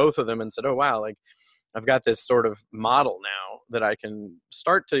looked at both of them and said, oh, wow, like I've got this sort of model now that I can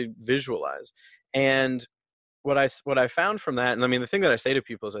start to visualize. And what I found from that, and I mean, the thing that I say to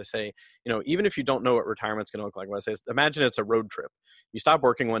people is I say, even if you don't know what retirement's going to look like, what I say is, imagine it's a road trip. You stop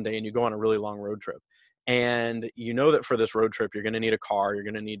working one day and you go on a really long road trip. And you know that for this road trip, you're going to need a car, you're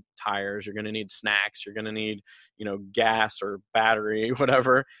going to need tires, you're going to need snacks, you're going to need, gas or battery,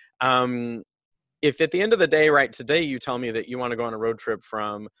 whatever. If at the end of the day, right, today you tell me that you want to go on a road trip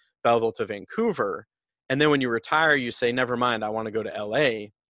from Belleville to Vancouver, and then when you retire, you say, never mind, I want to go to LA,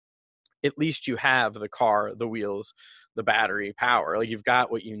 at least you have the car, the wheels, the battery, power. Like, you've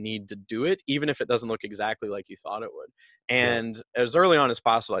got what you need to do it, even if it doesn't look exactly like you thought it would. And as early on as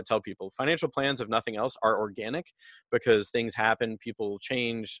possible, I tell people financial plans, if nothing else, are organic, because things happen, people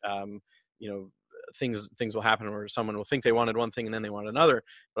change, things will happen where someone will think they wanted one thing and then they want another.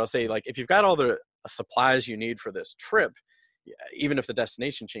 But I'll say, like, if you've got all the supplies you need for this trip, even if the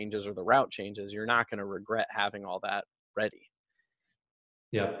destination changes or the route changes, you're not going to regret having all that ready.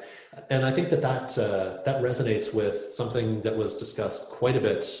 Yeah, and I think that resonates with something that was discussed quite a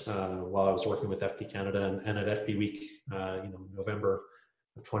bit while I was working with FP Canada and at FP Week, November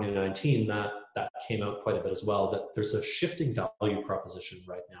of 2019. That came out quite a bit as well. That there's a shifting value proposition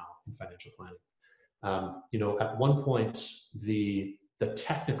right now in financial planning. At one point, the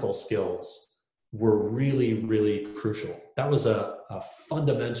technical skills were really, really crucial. That was a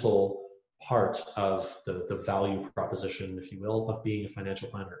fundamental part of the value proposition, if you will, of being a financial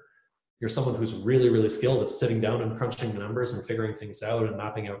planner. You're someone who's really, really skilled at sitting down and crunching the numbers and figuring things out and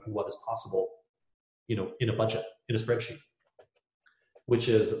mapping out what is possible, in a budget, in a spreadsheet, which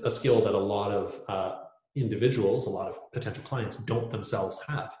is a skill that a lot of individuals, a lot of potential clients don't themselves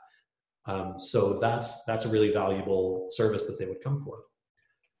have. So that's a really valuable service that they would come for.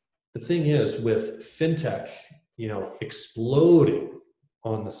 The thing is, with fintech, exploding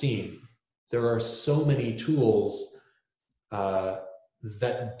on the scene, there are so many tools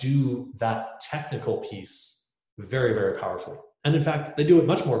that do that technical piece very, very powerfully. And in fact, they do it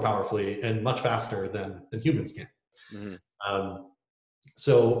much more powerfully and much faster than humans can. Mm-hmm.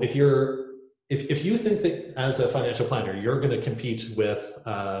 So if you think that as a financial planner, you're going to compete with,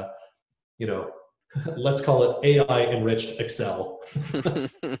 let's call it AI enriched Excel,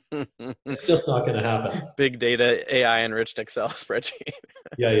 it's just not going to happen. Big data, AI enriched Excel spreadsheet.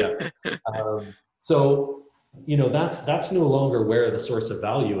 Yeah. So, that's no longer where the source of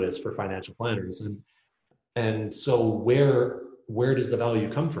value is for financial planners. And so where does the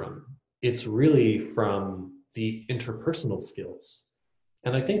value come from? It's really from the interpersonal skills.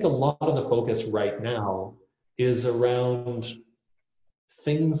 And I think a lot of the focus right now is around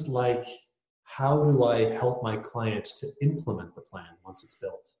things like, how do I help my client to implement the plan once it's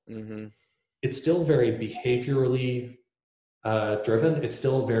built? Mm-hmm. It's still very behaviorally driven. It's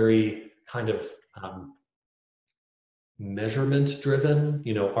still very kind of measurement driven.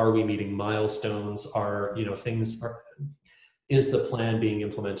 Are we meeting milestones? Is the plan being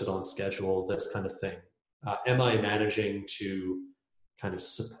implemented on schedule? This kind of thing. Am I managing to kind of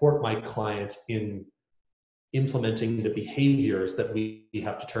support my client in implementing the behaviors that we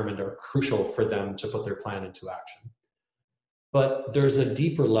have determined are crucial for them to put their plan into action? But there's a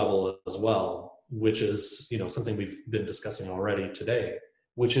deeper level as well, which is, something we've been discussing already today,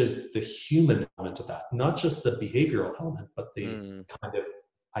 which is the human element of that, not just the behavioral element, but the kind of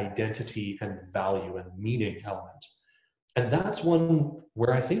identity and value and meaning element. And that's one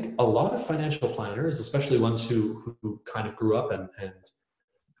where I think a lot of financial planners, especially ones who kind of grew up and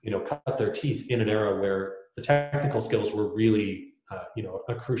cut their teeth in an era where the technical skills were really,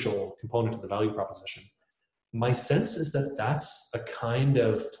 a crucial component of the value proposition. My sense is that that's a kind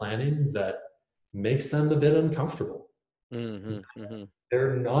of planning that makes them a bit uncomfortable. Mm-hmm, mm-hmm.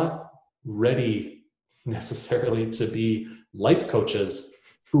 They're not ready necessarily to be life coaches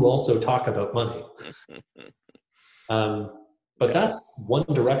who also talk about money. But that's one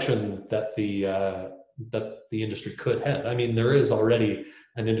direction that the industry could head. I mean, there is already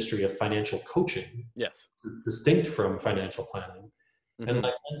an industry of financial coaching, yes, distinct from financial planning. Mm-hmm. And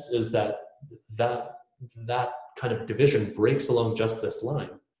my sense is that kind of division breaks along just this line.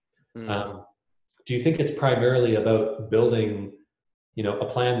 Mm-hmm. Do you think it's primarily about building, a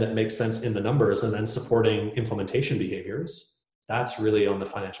plan that makes sense in the numbers and then supporting implementation behaviors? That's really on the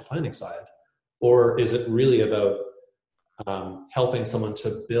financial planning side. Or is it really about helping someone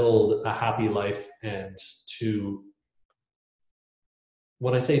to build a happy life and to,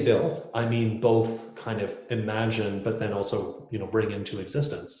 when I say build, I mean both kind of imagine, but then also, bring into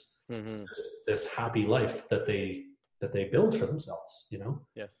existence Mm-hmm. this happy life that they build for themselves,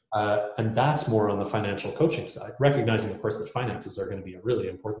 Yes. and that's more on the financial coaching side, recognizing, of course, that finances are going to be a really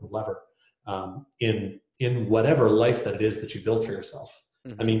important lever in whatever life that it is that you build for yourself.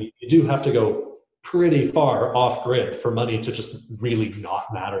 Mm-hmm. I mean, you do have to go pretty far off grid for money to just really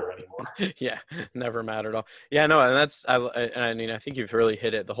not matter anymore. Yeah, never mattered at all. Yeah, no, and I mean, I think you've really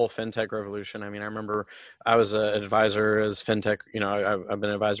hit it, the whole fintech revolution. I mean, I remember I was an advisor as fintech, I've been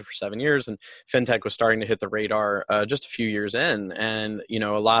an advisor for 7 years, and fintech was starting to hit the radar just a few years in. And,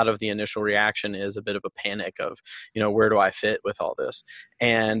 a lot of the initial reaction is a bit of a panic of, where do I fit with all this?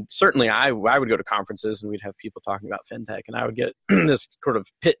 And certainly I would go to conferences and we'd have people talking about fintech, and I would get this sort of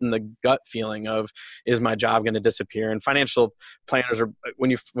pit in the gut feeling of, is my job going to disappear? And financial planners are, when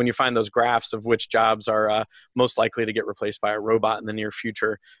you find those graphs of which jobs are most likely to get replaced by a robot in the near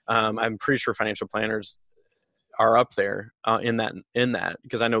future, I'm pretty sure financial planners are up there in that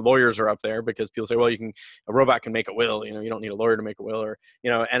because I know lawyers are up there, because people say, well, a robot can make a will, you don't need a lawyer to make a will, or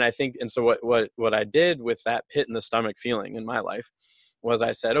and I think, and so what I did with that pit in the stomach feeling in my life was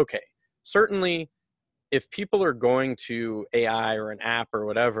I said, okay, certainly if people are going to AI or an app or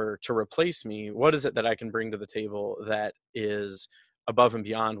whatever to replace me, what is it that I can bring to the table that is above and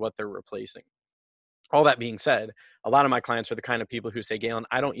beyond what they're replacing? All that being said, a lot of my clients are the kind of people who say, Galen,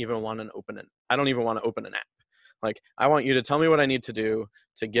 I don't even want to open an app. Like, I want you to tell me what I need to do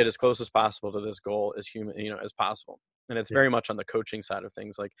to get as close as possible to this goal as possible. And it's very much on the coaching side of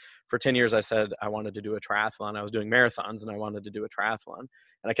things. Like, for 10 years, I said I wanted to do a triathlon. I was doing marathons and I wanted to do a triathlon.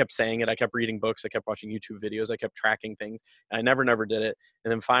 And I kept saying it. I kept reading books. I kept watching YouTube videos. I kept tracking things. And I never did it.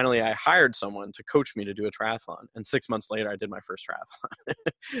 And then finally, I hired someone to coach me to do a triathlon. And 6 months later, I did my first triathlon.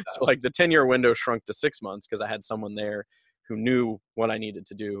 So like the 10-year window shrunk to 6 months because I had someone there who knew what I needed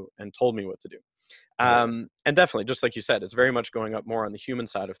to do and told me what to do. And definitely, just like you said, it's very much going up more on the human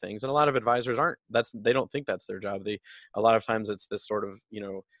side of things. And a lot of advisors they don't think that's their job. A lot of times it's this sort of,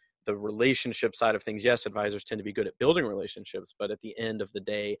 the relationship side of things. Yes, advisors tend to be good at building relationships, but at the end of the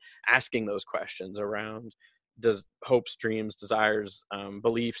day, asking those questions around hopes, dreams, desires,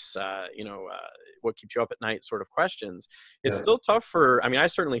 beliefs, what keeps you up at night sort of questions. It's still tough I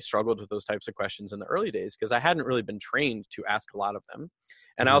certainly struggled with those types of questions in the early days because I hadn't really been trained to ask a lot of them.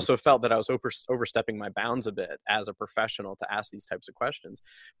 And I also felt that I was overstepping my bounds a bit as a professional to ask these types of questions.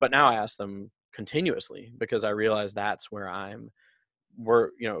 But now I ask them continuously because I realize that's where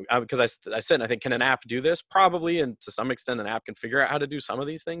because I said, and I think, can an app do this? Probably. And to some extent, an app can figure out how to do some of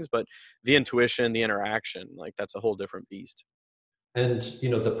these things, but the intuition, the interaction, like, that's a whole different beast. And,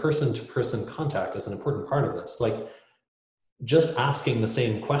 the person-to-person contact is an important part of this. Like, just asking the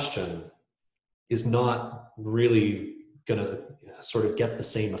same question is not really going to sort of get the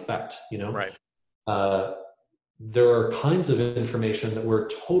same effect, Right. There are kinds of information that we're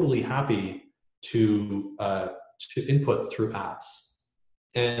totally happy to input through apps,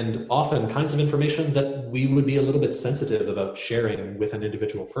 and often kinds of information that we would be a little bit sensitive about sharing with an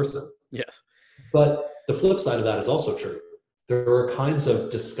individual person. Yes. But the flip side of that is also true. There are kinds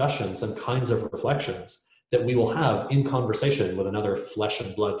of discussions and kinds of reflections that we will have in conversation with another flesh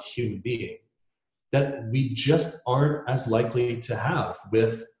and blood human being that we just aren't as likely to have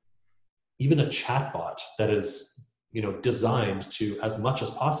with even a chatbot that is, designed to, as much as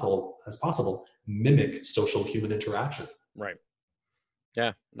possible, mimic social human interaction. Right.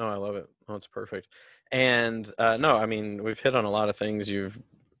 Yeah. No, I love it. Oh, it's perfect. And no, I mean, we've hit on a lot of things.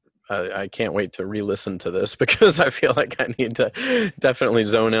 I can't wait to re-listen to this because I feel like I need to definitely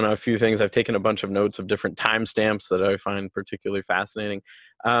zone in on a few things. I've taken a bunch of notes of different timestamps that I find particularly fascinating.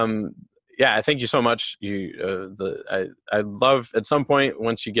 Yeah, thank you so much. I love, at some point,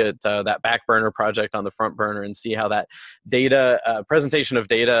 once you get that back burner project on the front burner and see how that data presentation of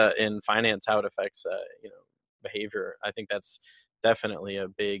data in finance, how it affects behavior. I think that's definitely a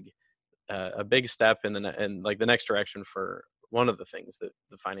big step in the next direction for one of the things that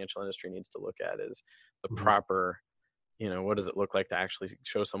the financial industry needs to look at is the proper, what does it look like to actually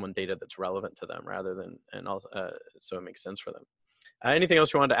show someone data that's relevant to them rather than, and also, so it makes sense for them. Anything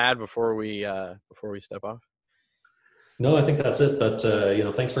else you wanted to add before we step off? No, I think that's it. But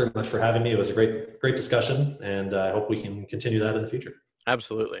thanks very much for having me. It was a great discussion, and I hope we can continue that in the future.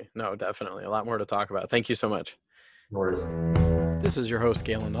 Absolutely. No, definitely. A lot more to talk about. Thank you so much. No worries. This is your host,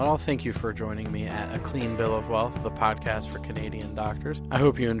 Galen Nuttall. Thank you for joining me at A Clean Bill of Wealth, the podcast for Canadian doctors. I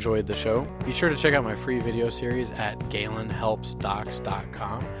hope you enjoyed the show. Be sure to check out my free video series at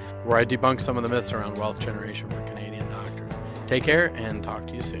galenhelpsdocs.com, where I debunk some of the myths around wealth generation for Canadian doctors. Take care and talk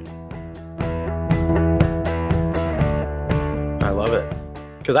to you soon. I love it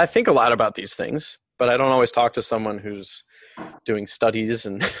because I think a lot about these things, but I don't always talk to someone who's doing studies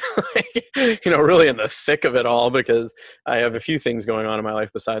and really in the thick of it all, because I have a few things going on in my life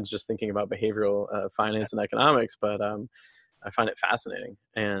besides just thinking about behavioral finance and economics, but I find it fascinating.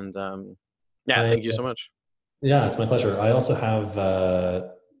 And thank you so much. Yeah, it's my pleasure. I also have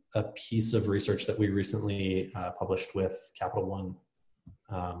a piece of research that we recently published with Capital One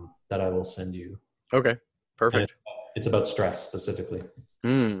that I will send you. Okay, perfect. It's about stress specifically.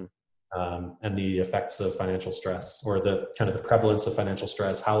 And the effects of financial stress, or the kind of the prevalence of financial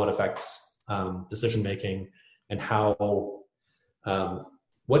stress, how it affects decision making, and how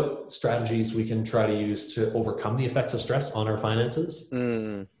what strategies we can try to use to overcome the effects of stress on our finances.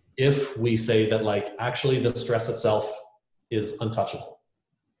 If we say that, like, actually the stress itself is untouchable,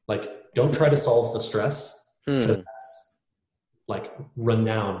 like, don't try to solve the stress, because that's like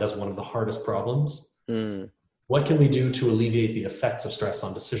renowned as one of the hardest problems. What can we do to alleviate the effects of stress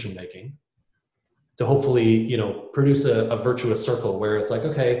on decision making, to hopefully, produce a virtuous circle where it's like,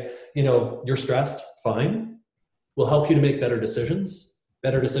 okay, you're stressed, fine. We'll help you to make better decisions.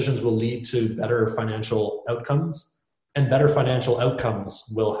 Better decisions will lead to better financial outcomes, and better financial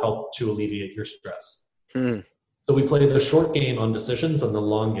outcomes will help to alleviate your stress. So we play the short game on decisions and the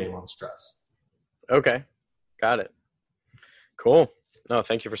long game on stress. Okay. Got it. Cool. No,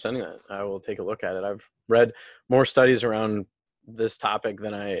 thank you for sending that. I will take a look at it. I've read more studies around this topic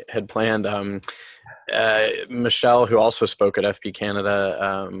than I had planned. Michelle, who also spoke at FP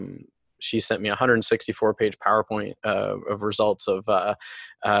Canada, she sent me a 164-page PowerPoint of results of,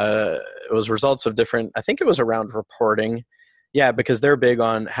 it was results of different, I think it was around reporting. Yeah, because they're big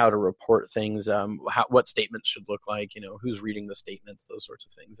on how to report things, what statements should look like, who's reading the statements, those sorts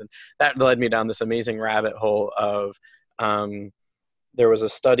of things. And that led me down this amazing rabbit hole of, there was a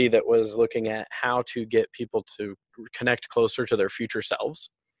study that was looking at how to get people to connect closer to their future selves.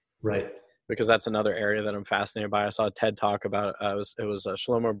 Right. Because that's another area that I'm fascinated by. I saw a TED talk about it was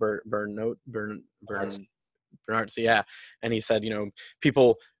Shlomo Bernard. Yeah. And he said,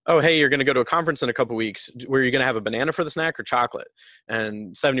 people, oh, hey, you're going to go to a conference in a couple of weeks. Were you going to have a banana for the snack or chocolate?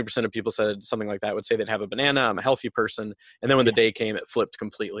 And 70% of people said something like that, would say they'd have a banana. I'm a healthy person. And then when the day came, it flipped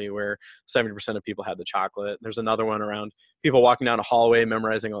completely, where 70% of people had the chocolate. There's another one around people walking down a hallway,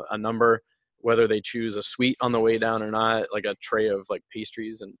 memorizing a number, whether they choose a sweet on the way down or not, like a tray of like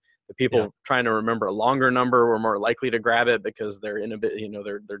pastries. And the people trying to remember a longer number were more likely to grab it because their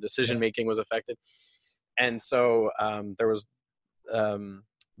decision making was affected. And so there was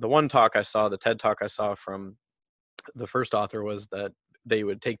the one talk I saw, the TED talk I saw from the first author, was that they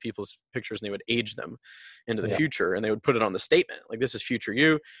would take people's pictures and they would age them into the future, and they would put it on the statement. Like, this is future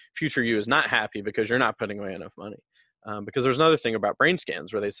you. Future you is not happy because you're not putting away enough money. Because there's another thing about brain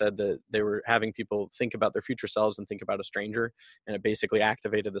scans where they said that they were having people think about their future selves and think about a stranger, and it basically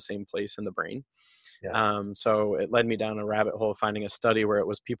activated the same place in the brain. So it led me down a rabbit hole, finding a study where it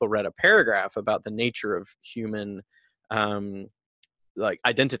was people read a paragraph about the nature of human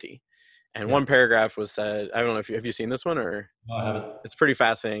identity. And one paragraph was said, I don't know if have you seen this one, or? No, I haven't. It's pretty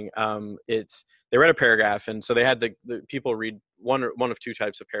fascinating. They read a paragraph, and so they had the people read one of two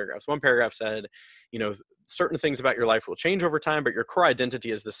types of paragraphs. One paragraph said, certain things about your life will change over time, but your core identity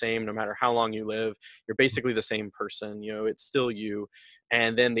is the same no matter how long you live. You're basically the same person, it's still you.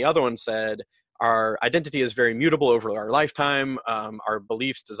 And then the other one said, our identity is very mutable over our lifetime. Our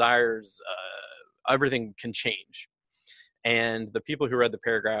beliefs, desires, everything can change. And the people who read the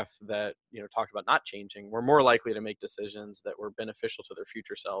paragraph that talked about not changing were more likely to make decisions that were beneficial to their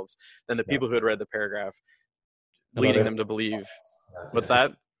future selves than the people who had read the paragraph, leading them to believe. What's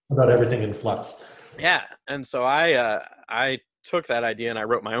that? About everything in flux. Yeah. And so I took that idea and I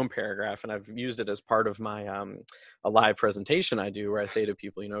wrote my own paragraph, and I've used it as part of my a live presentation I do, where I say to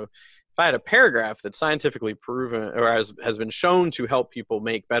people, if I had a paragraph that's scientifically proven or has been shown to help people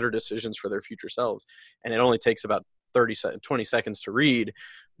make better decisions for their future selves, and it only takes about 20 seconds to read,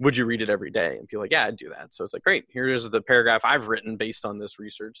 would you read it every day? And people are like, yeah, I'd do that. So it's like, great, here is the paragraph I've written based on this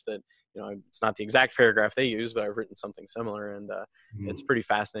research that, it's not the exact paragraph they use, but I've written something similar. And it's pretty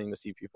fascinating to see people